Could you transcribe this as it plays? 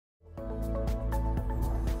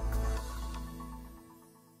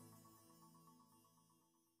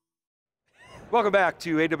Welcome back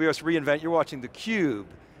to AWS reInvent. You're watching theCUBE.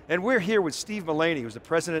 And we're here with Steve Mullaney, who's the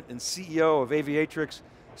president and CEO of Aviatrix.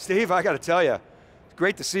 Steve, I got to tell you, it's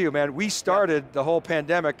great to see you, man. We started the whole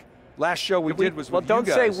pandemic. Last show we did was with you guys.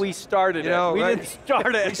 Well, don't say we started it. We didn't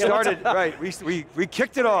start it. We started, right, we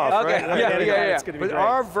kicked it off, okay. right? Yeah. But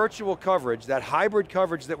our virtual coverage, that hybrid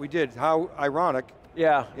coverage that we did, how ironic.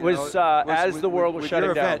 Yeah, was as the world was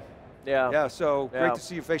shutting down. Event. Yeah, so great to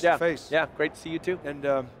see you face to face. Yeah, great to see you too.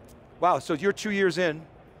 And wow, so you're 2 years in.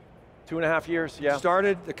 2.5 years, yeah.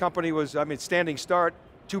 Started, the company was, standing start,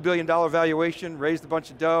 $2 billion valuation, raised a bunch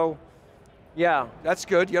of dough. Yeah. That's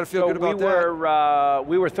good, you got to feel good about that.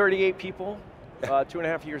 We were 38 people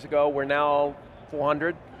 2.5 years ago. We're now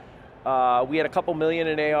 400. We had a couple million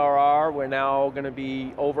in ARR. We're now going to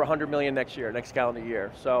be over 100 million next year, next calendar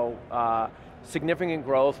year. So significant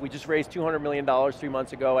growth. We just raised $200 million 3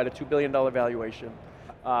 months ago at a $2 billion valuation.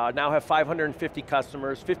 Now have 550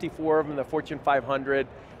 customers, 54 of them in the Fortune 500.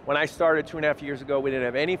 When I started 2.5 years ago, we didn't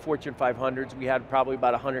have any Fortune 500s. We had probably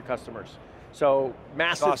about 100 customers. So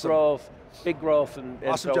massive growth, big growth, and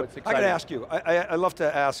awesome so it's exciting. I got to ask you, I love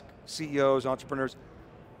to ask CEOs, entrepreneurs,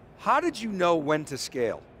 how did you know when to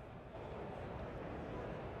scale?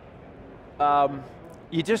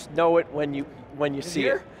 You just know it when you see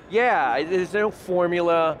it. Yeah, there's no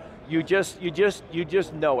formula. You just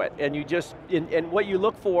know it, and what you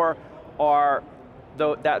look for are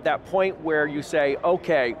that point where you say,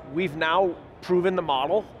 okay, we've now proven the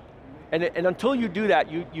model, and until you do that,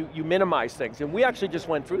 you minimize things. And we actually just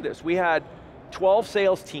went through this. We had 12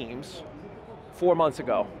 sales teams 4 months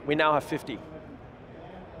ago. We now have 50.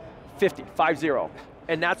 50.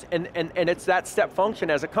 And it's that step function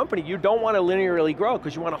as a company. You don't want to linearly grow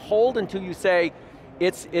because you want to hold until you say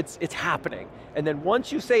it's happening. And then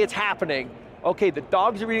once you say it's happening, okay, the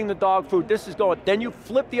dogs are eating the dog food, this is going, then you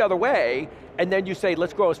flip the other way, and then you say,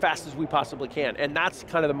 let's grow as fast as we possibly can. And that's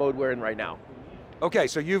kind of the mode we're in right now. Okay,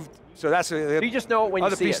 so that's you just know it when you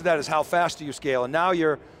see it. Other piece of that is how fast do you scale, and now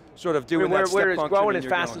you're sort of doing that step function. We're growing as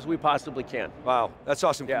fast as we possibly can. Wow, that's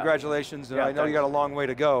awesome, congratulations, and I know you got a long way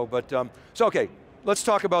to go, but, so okay, let's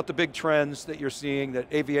talk about the big trends that you're seeing that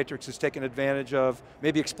Aviatrix has taken advantage of.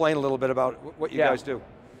 Maybe explain a little bit about what you guys do.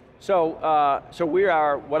 So we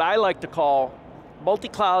are what I like to call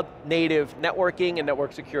multi-cloud native networking and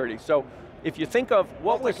network security. So if you think of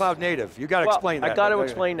what multi-cloud native, you got to explain that. I got to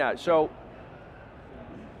explain that. So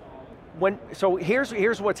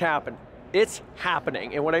here's what's happened. It's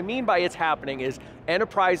happening, and what I mean by it's happening is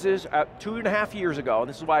enterprises 2.5 years ago, and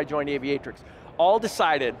this is why I joined Aviatrix, all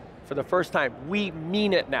decided for the first time, we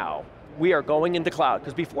mean it now. We are going into cloud,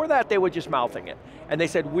 because before that they were just mouthing it. And they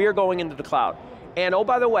said, we're going into the cloud. And oh,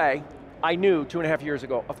 by the way, I knew 2.5 years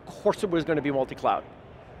ago, of course it was going to be multi-cloud.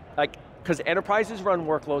 Because enterprises run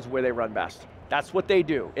workloads where they run best. That's what they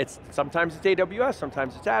do. Sometimes it's AWS,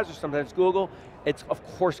 sometimes it's Azure, sometimes it's Google. It's of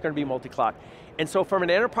course going to be multi-cloud. And so from an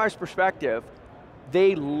enterprise perspective,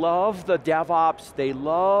 they love the DevOps, they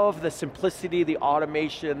love the simplicity, the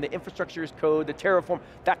automation, the infrastructure as code, the Terraform,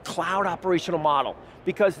 that cloud operational model.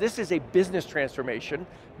 Because this is a business transformation,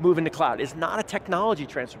 moving to cloud. It's not a technology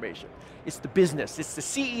transformation. It's the business. It's the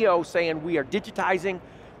CEO saying we are digitizing,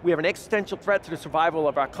 we have an existential threat to the survival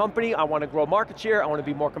of our company, I want to grow market share, I want to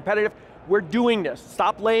be more competitive. We're doing this.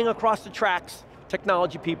 Stop laying across the tracks,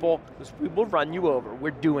 technology people, because we will run you over.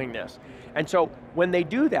 We're doing this. And so when they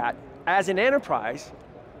do that, as an enterprise,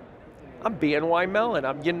 I'm BNY Mellon,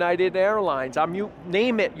 I'm United Airlines, you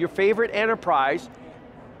name it, your favorite enterprise,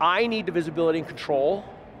 I need the visibility and control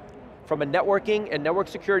from a networking and network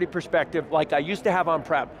security perspective like I used to have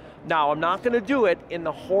on-prem. Now, I'm not going to do it in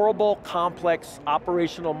the horrible, complex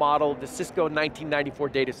operational model of the Cisco 1994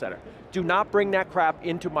 data center. Do not bring that crap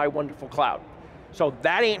into my wonderful cloud. So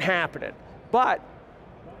that ain't happening. But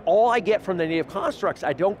all I get from the native constructs,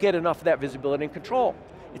 I don't get enough of that visibility and control.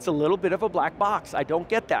 It's a little bit of a black box, I don't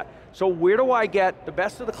get that. So where do I get the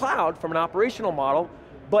best of the cloud from an operational model,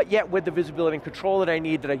 but yet with the visibility and control that I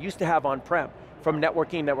need that I used to have on-prem from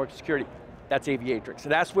networking, network security? That's Aviatrix,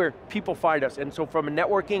 and that's where people find us. And so from a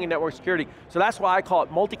networking and network security, so that's why I call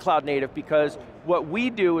it multi-cloud native, because what we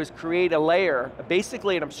do is create a layer,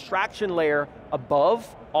 basically an abstraction layer above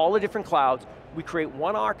all the different clouds. We create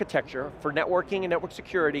one architecture for networking and network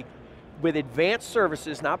security with advanced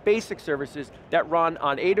services, not basic services, that run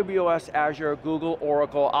on AWS, Azure, Google,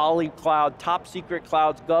 Oracle, Ali Cloud, top secret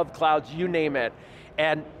clouds, gov clouds, you name it.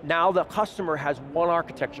 And now the customer has one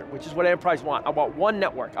architecture, which is what enterprise want. I want one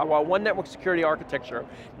network. I want one network security architecture,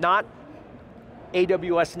 not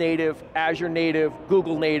AWS native, Azure native,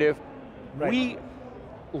 Google native. Right. We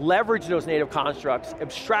leverage those native constructs,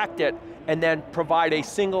 abstract it, and then provide a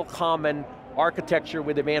single common architecture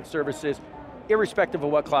with advanced services irrespective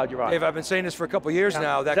of what cloud you're on. Dave, I've been saying this for a couple of years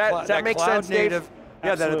now, that, does that make cloud sense, native, Dave?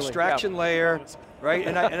 yeah, that Absolutely. abstraction layer, right?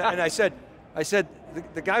 And I said,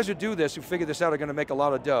 the guys who do this, who figure this out, are going to make a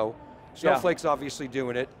lot of dough. Snowflake's obviously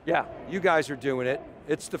doing it. Yeah. You guys are doing it.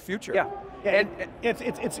 It's the future. Yeah. Yeah,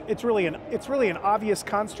 it's really an obvious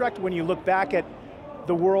construct when you look back at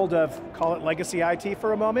the world of, call it legacy IT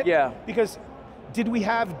for a moment. Yeah. Because did we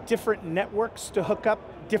have different networks to hook up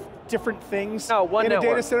different things no, one in network.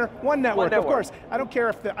 A data center? One network, of course. I don't care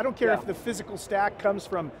if the physical stack comes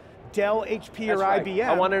from Dell, HP, or IBM.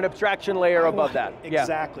 I want an abstraction layer above that.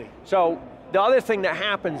 Exactly. Yeah. So the other thing that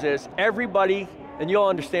happens is everybody, and you'll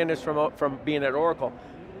understand this from being at Oracle,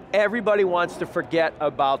 everybody wants to forget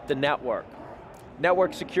about the network.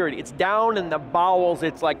 Network security, it's down in the bowels,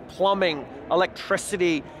 it's like plumbing,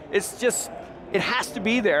 electricity, it's just, it has to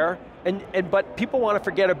be there, but people want to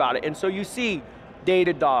forget about it. And so you see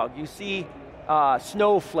Datadog, you see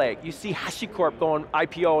Snowflake, you see HashiCorp going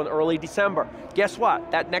IPO in early December. Guess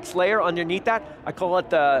what? That next layer underneath that, I call it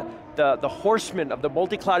the horseman of the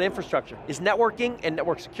multi-cloud infrastructure, is networking and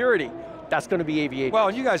network security. That's going to be Aviatrix. Well,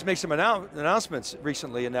 and you guys make some announcements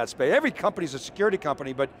recently in that space. Every company's a security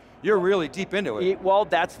company, but you're really deep into it. Well,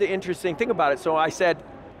 that's the interesting thing about it. So I said,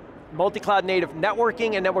 multi-cloud native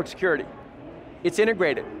networking and network security. It's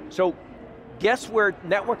integrated. So guess where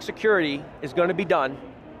network security is going to be done?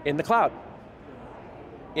 In the cloud.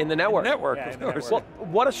 In the network. In the network, of course. Well,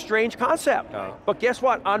 what a strange concept. But guess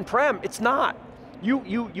what? On-prem, it's not. You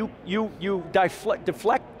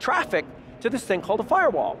deflect traffic to this thing called a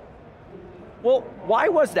firewall. Well, why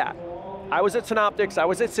was that? I was at Synoptics, I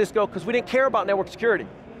was at Cisco, because we didn't care about network security.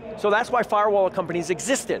 So that's why firewall companies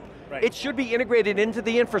existed. Right. It should be integrated into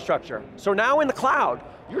the infrastructure. So now in the cloud,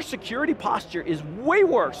 your security posture is way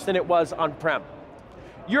worse than it was on-prem.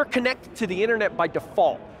 You're connected to the internet by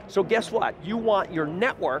default. So guess what? You want your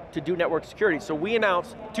network to do network security. So we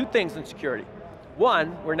announced two things in security.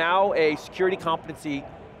 One, we're now a security competency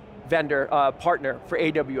vendor, partner for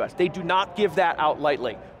AWS. They do not give that out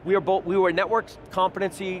lightly. We were network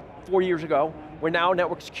competency 4 years ago. We're now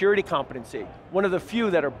network security competency. One of the few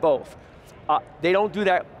that are both. They don't do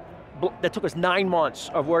that. That took us 9 months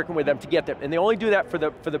of working with them to get them, and they only do that for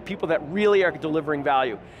the people that really are delivering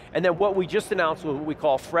value. And then what we just announced was what we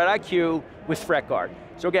call ThreatIQ with ThreatGuard.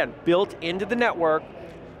 So again, built into the network,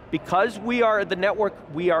 because we are the network,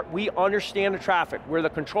 we understand the traffic. We're the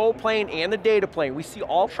control plane and the data plane. We see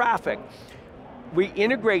all traffic. We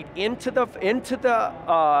integrate into the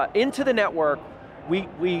network.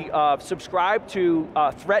 We subscribe to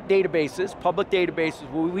threat databases, public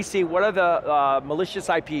databases, where we see what are the malicious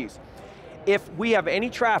IPs. If we have any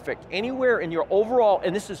traffic anywhere in your overall,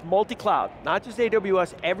 and this is multi-cloud, not just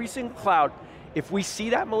AWS, every single cloud, if we see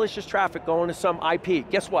that malicious traffic going to some IP,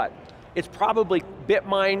 guess what? It's probably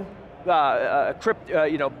Bitmine,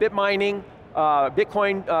 bit mining,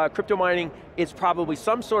 Bitcoin crypto mining. It's probably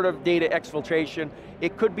some sort of data exfiltration.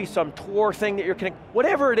 It could be some Tor thing that you're connecting,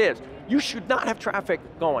 whatever it is. You should not have traffic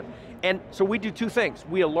going. And so we do two things.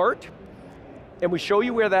 We alert, and we show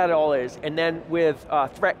you where that all is, and then with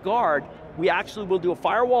ThreatGuard, we actually will do a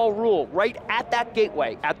firewall rule right at that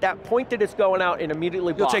gateway, at that point that it's going out, and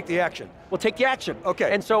immediately block. You'll take the action. We'll take the action.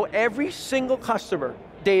 Okay. And so every single customer,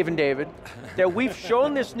 Dave and David, that we've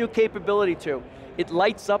shown this new capability to, it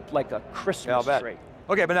lights up like a Christmas tree.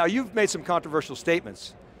 Okay, but now you've made some controversial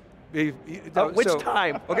statements. Which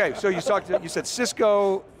time? Okay, so you said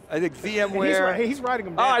Cisco, I think VMware. He's writing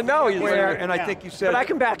them down. Oh, I know. And I think you said. But I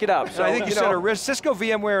can back it up. So, I think you said Arista, Cisco,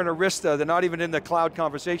 VMware, and Arista. They're not even in the cloud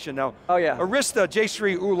conversation now. Oh yeah. Arista,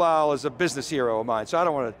 Jayshree Ulal is a business hero of mine, so I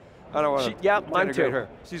don't want to. Yeah, mine too. Her.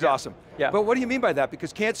 She's awesome. Yeah. But what do you mean by that?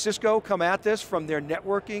 Because can't Cisco come at this from their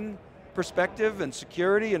networking perspective and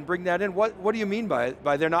security and bring that in? What do you mean by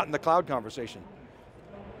they're not in the cloud conversation?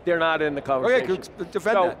 They're not in the conversation. Okay,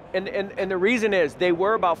 defend that. And the reason is, they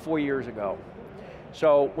were about 4 years ago.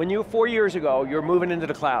 So when 4 years ago, you're moving into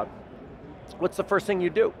the cloud, what's the first thing you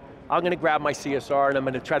do? I'm going to grab my CSR and I'm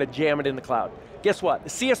going to try to jam it in the cloud. Guess what? The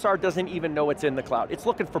CSR doesn't even know it's in the cloud. It's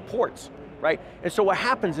looking for ports, right? And so what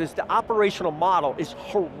happens is the operational model is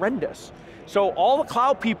horrendous. So all the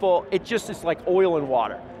cloud people, it just is like oil and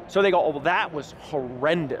water. So they go, oh, well, that was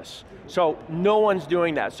horrendous. So no one's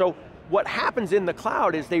doing that. So what happens in the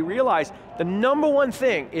cloud is they realize the number one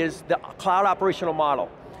thing is the cloud operational model.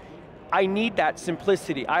 I need that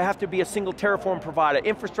simplicity. I have to be a single Terraform provider.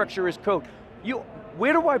 Infrastructure is code.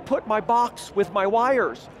 Where do I put my box with my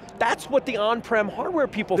wires? That's what the on-prem hardware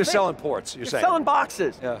people think. They're selling ports, you're saying. They're selling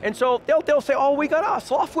boxes. Yeah. And so they'll say, oh, we got a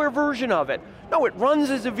software version of it. No, it runs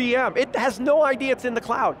as a VM. It has no idea it's in the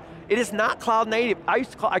cloud. It is not cloud native. I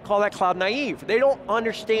call that cloud naive. They don't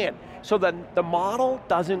understand. So then the model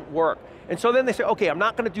doesn't work. And so then they say, okay, I'm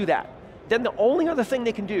not going to do that. Then the only other thing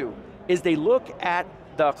they can do is they look at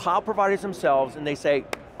the cloud providers themselves and they say,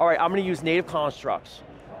 all right, I'm going to use native constructs.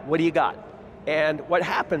 What do you got? And what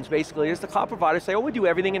happens basically is the cloud providers say, oh, we do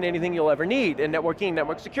everything and anything you'll ever need in networking,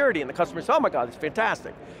 network security, and the customer says, oh my God, it's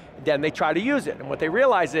fantastic. Then they try to use it, and what they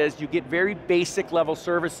realize is you get very basic level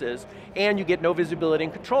services and you get no visibility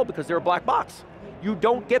and control because they're a black box. You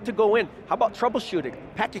don't get to go in. How about troubleshooting,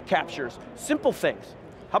 packet captures, simple things?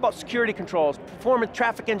 How about security controls, performance,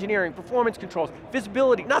 traffic engineering, performance controls,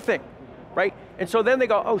 visibility, nothing, right? And so then they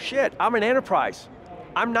go, oh shit, I'm an enterprise.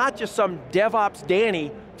 I'm not just some DevOps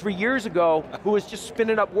Danny 3 years ago who was just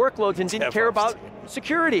spinning up workloads and didn't care about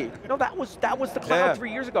security. No, that was the cloud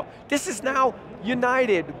 3 years ago. This is now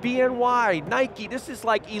United, BNY, Nike, this is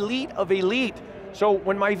like elite of elite. So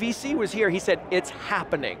when my VC was here, he said, it's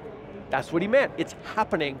happening. That's what he meant, it's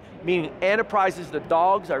happening, meaning enterprises, the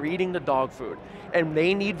dogs are eating the dog food, and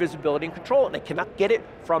they need visibility and control, and they cannot get it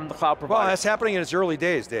from the cloud provider. Well, that's happening in its early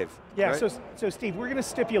days, Dave. Yeah, right? so Steve, we're going to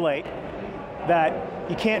stipulate that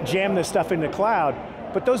you can't jam this stuff into cloud,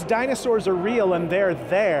 but those dinosaurs are real and they're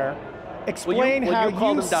there. Explain how you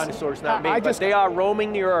call them dinosaurs, not me, but they are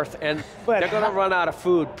roaming the earth, and they're going to run out of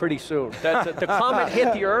food pretty soon. The comet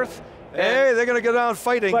hit the earth. Hey, they're going to go down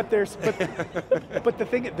fighting. But the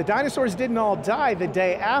thing, the dinosaurs didn't all die the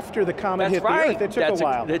day after the comet hit the earth. It took a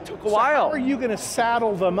while. It took a while. How are you going to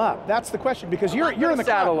saddle them up? That's the question, because you're in the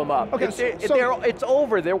saddle them up. Okay, it's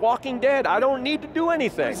over. They're walking dead. I don't need to do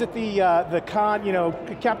anything. Is it the Khan,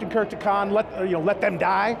 Captain Kirk to Khan, let them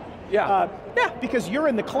die? Yeah. Yeah, because you're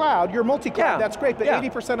in the cloud, you're multi-cloud, that's great, but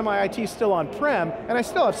 80% of my IT is still on-prem, and I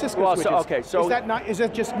still have Cisco switches. Is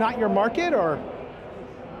that just not your market, or?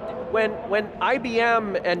 When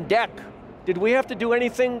IBM and DEC, did we have to do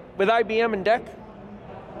anything with IBM and DEC?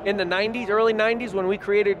 In the 90s, early 90s, when we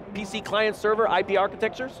created PC client server IP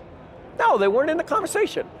architectures? No, they weren't in the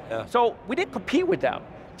conversation. Yeah. So we didn't compete with them.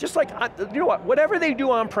 Just like, you know what, whatever they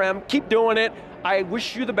do on-prem, keep doing it. I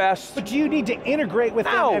wish you the best. But do you need to integrate with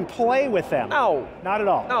them and play with them? No. Not at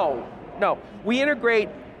all? No. We integrate,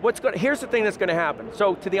 here's the thing that's going to happen.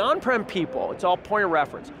 So to the on-prem people, it's all point of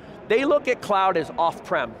reference. They look at cloud as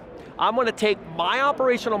off-prem. I'm going to take my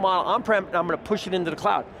operational model on-prem and I'm going to push it into the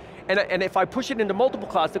cloud. And if I push it into multiple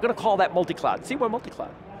clouds, they're going to call that multi-cloud. See, we're multi-cloud.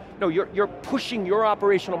 No, you're pushing your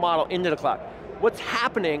operational model into the cloud. What's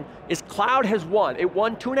happening is cloud has won. It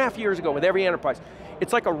won 2.5 years ago with every enterprise.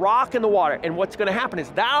 It's like a rock in the water, and what's going to happen is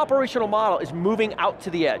that operational model is moving out to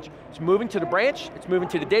the edge. It's moving to the branch, it's moving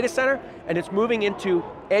to the data center, and it's moving into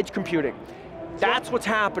edge computing. That's what's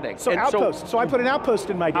happening. So Outpost, so I put an Outpost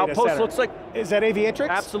in my data center. Outpost looks like... Is that Aviatrix?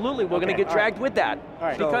 Absolutely, we're going to get dragged with that.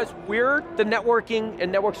 Because we're the networking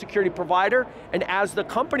and network security provider, and as the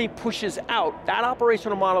company pushes out, that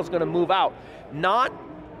operational model is going to move out. Not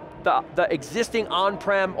the existing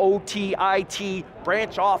on-prem, OT, IT,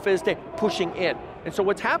 branch office, pushing in. And so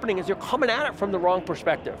what's happening is you're coming at it from the wrong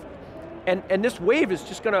perspective. And this wave is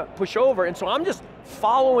just going to push over, and so I'm just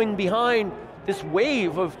following behind this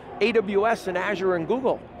wave of AWS and Azure and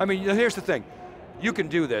Google. I mean, here's the thing. You can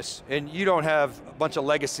do this, and you don't have a bunch of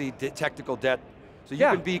legacy technical debt. So you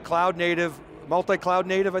can be cloud native, multi-cloud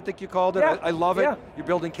native, I think you called it. I love it. You're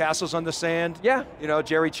building castles on the sand. Yeah. You know,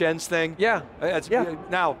 Jerry Chen's thing. Yeah.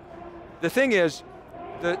 Now, the thing is,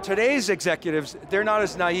 today's executives, they're not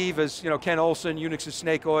as naive as Ken Olsen, Unix and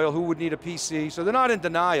Snake Oil, who would need a PC, so they're not in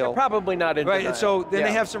denial. They're probably not in denial. And so then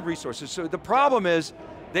they have some resources. So the problem is,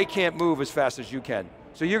 they can't move as fast as you can.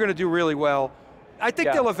 So you're going to do really well. I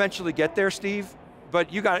think they'll eventually get there, Steve,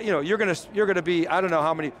 but you're going to be, I don't know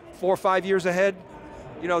how many, 4 or 5 years ahead.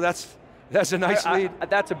 That's a nice lead.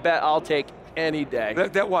 That's a bet I'll take any day.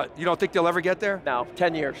 That what? You don't think they'll ever get there? No,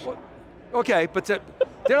 10 years. Well, okay, but they're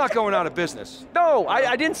not going out of business. No,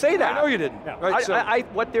 I didn't say that. I know you didn't. No.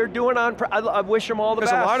 Right, what they're doing I wish them all the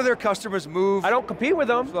best. Because a lot of their customers move. I don't compete with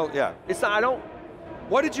them. So, yeah. It's not, I don't.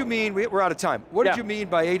 What did you mean, we're out of time. What did you mean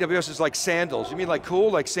by AWS is like sandals? You mean like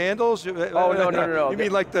cool, like sandals? Oh, no. You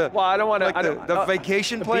mean like the, well, I don't want to, like the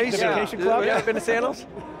vacation place? The vacation club? Yeah, been to sandals?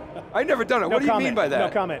 I've never done it. No what do you mean by that? No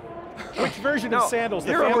comment. Which version of sandals?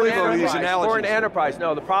 You're unbelievable, these analogies. For an enterprise,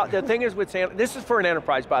 no. The thing is with sandals, this is for an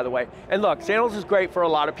enterprise, by the way. And look, sandals is great for a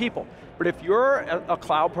lot of people. But if you're a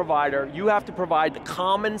cloud provider, you have to provide the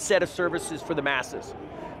common set of services for the masses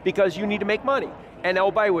because you need to make money. And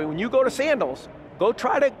oh, by the way, when you go to sandals, go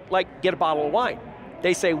try to get a bottle of wine.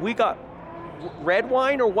 They say, we got red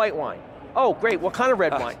wine or white wine? Oh, great, what kind of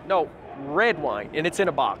red wine? No, red wine, and it's in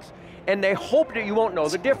a box. And they hope that you won't know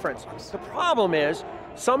the difference. The problem is,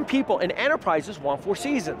 Some people in enterprises want 4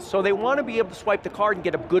 seasons, so they want to be able to swipe the card and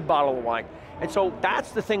get a good bottle of wine. And so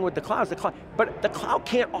that's the thing with the cloud, but the cloud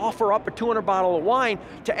can't offer up a 200 bottle of wine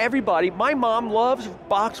to everybody. My mom loves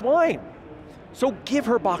box wine, so give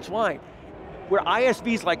her box wine. Where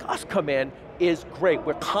ISVs like us come in is great.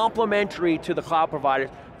 We're complementary to the cloud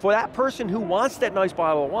providers for that person who wants that nice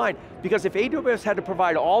bottle of wine, because if AWS had to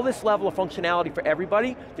provide all this level of functionality for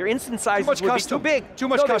everybody, their instance sizes would be too big. Too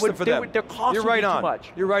much custom for them. Their costs would be too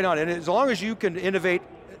much. You're right on, and as long as you can innovate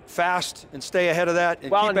fast and stay ahead of that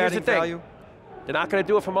and keep adding value. They're not going to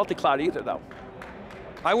do it for multi-cloud either, though.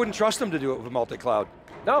 I wouldn't trust them to do it with multi-cloud.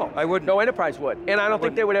 No, I wouldn't. No enterprise would, and I don't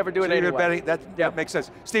think they would ever do it anyway. That makes sense.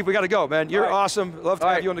 Steve, we got to go, man. You're awesome. Love to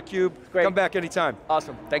have you on theCUBE. Come back anytime.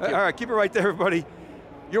 Awesome, thank you. All right, keep it right there, everybody.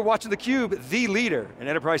 You're watching theCUBE, the leader in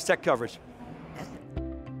enterprise tech coverage.